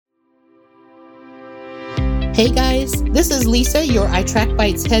Hey guys, this is Lisa, your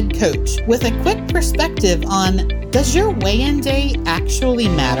iTrackBites head coach, with a quick perspective on, does your weigh-in day actually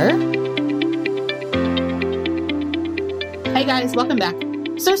matter? Hey guys, welcome back.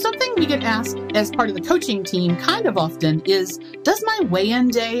 So something we get asked as part of the coaching team kind of often is, does my weigh-in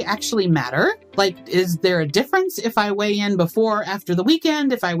day actually matter? Like, is there a difference if I weigh in before or after the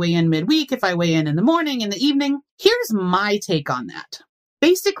weekend, if I weigh in midweek, if I weigh in the morning, in the evening? Here's my take on that.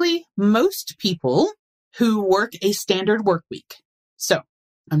 Basically, most people who work a standard work week. So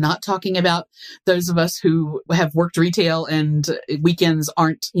I'm not talking about those of us who have worked retail and weekends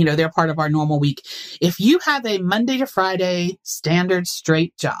aren't, they're part of our normal week. If you have a Monday to Friday standard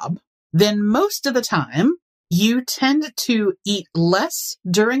straight job, then most of the time you tend to eat less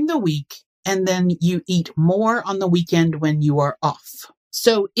during the week and then you eat more on the weekend when you are off.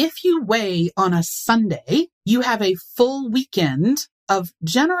 So if you weigh on a Sunday, you have a full weekend of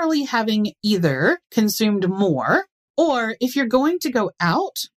generally having either consumed more, or if you're going to go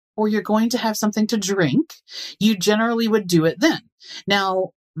out or you're going to have something to drink, you generally would do it then. Now,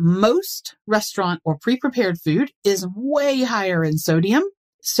 most restaurant or pre-prepared food is way higher in sodium.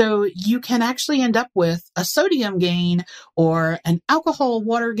 So you can actually end up with a sodium gain or an alcohol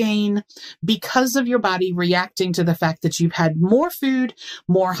water gain because of your body reacting to the fact that you've had more food,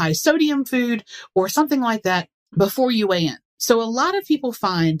 more high sodium food, or something like that before you weigh in. So a lot of people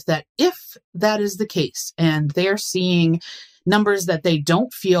find that if that is the case and they're seeing numbers that they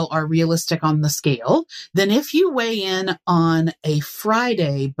don't feel are realistic on the scale, then if you weigh in on a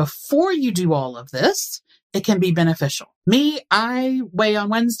Friday before you do all of this, it can be beneficial. Me, I weigh on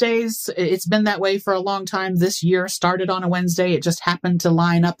Wednesdays. It's been that way for a long time. This year started on a Wednesday. It just happened to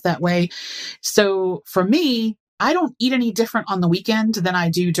line up that way. So for me, I don't eat any different on the weekend than I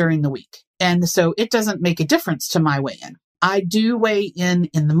do during the week. And so it doesn't make a difference to my weigh-in. I do weigh in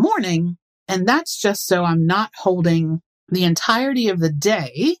the morning, and that's just so I'm not holding the entirety of the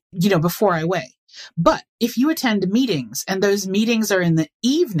day, before I weigh. But if you attend meetings and those meetings are in the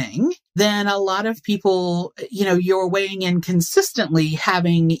evening, then a lot of people, you're weighing in consistently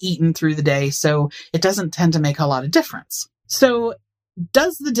having eaten through the day. So it doesn't tend to make a lot of difference. So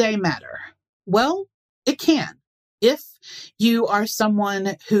does the day matter? Well, it can. If you are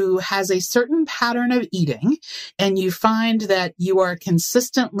someone who has a certain pattern of eating and you find that you are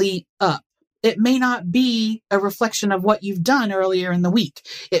consistently up, it may not be a reflection of what you've done earlier in the week.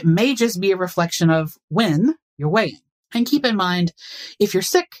 It may just be a reflection of when you're weighing. And keep in mind, if you're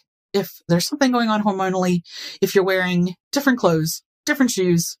sick, if there's something going on hormonally, if you're wearing different clothes, different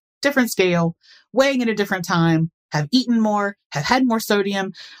shoes, different scale, weighing at a different time, have eaten more, have had more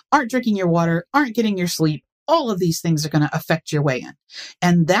sodium, aren't drinking your water, aren't getting your sleep, all of these things are going to affect your weigh-in.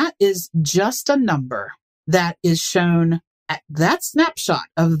 And that is just a number that is shown at that snapshot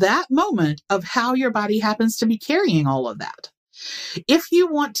of that moment of how your body happens to be carrying all of that. If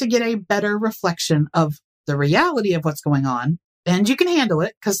you want to get a better reflection of the reality of what's going on, and you can handle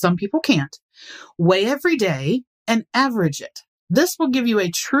it because some people can't, weigh every day and average it. This will give you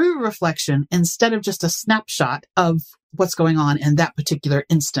a true reflection instead of just a snapshot of what's going on in that particular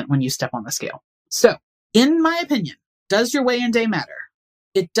instant when you step on the scale. So, in my opinion, does your weigh-in day matter?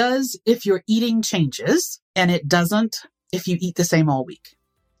 It does if your eating changes, and it doesn't if you eat the same all week.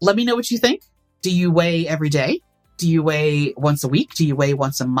 Let me know what you think. Do you weigh every day? Do you weigh once a week? Do you weigh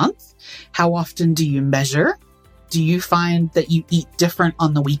once a month? How often do you measure? Do you find that you eat different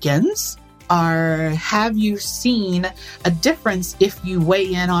on the weekends? Or have you seen a difference if you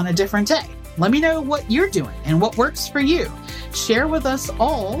weigh in on a different day? Let me know what you're doing and what works for you. Share with us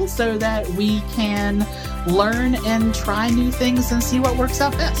all so that we can learn and try new things and see what works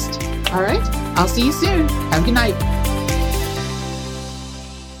out best. All right. I'll see you soon. Have a good night.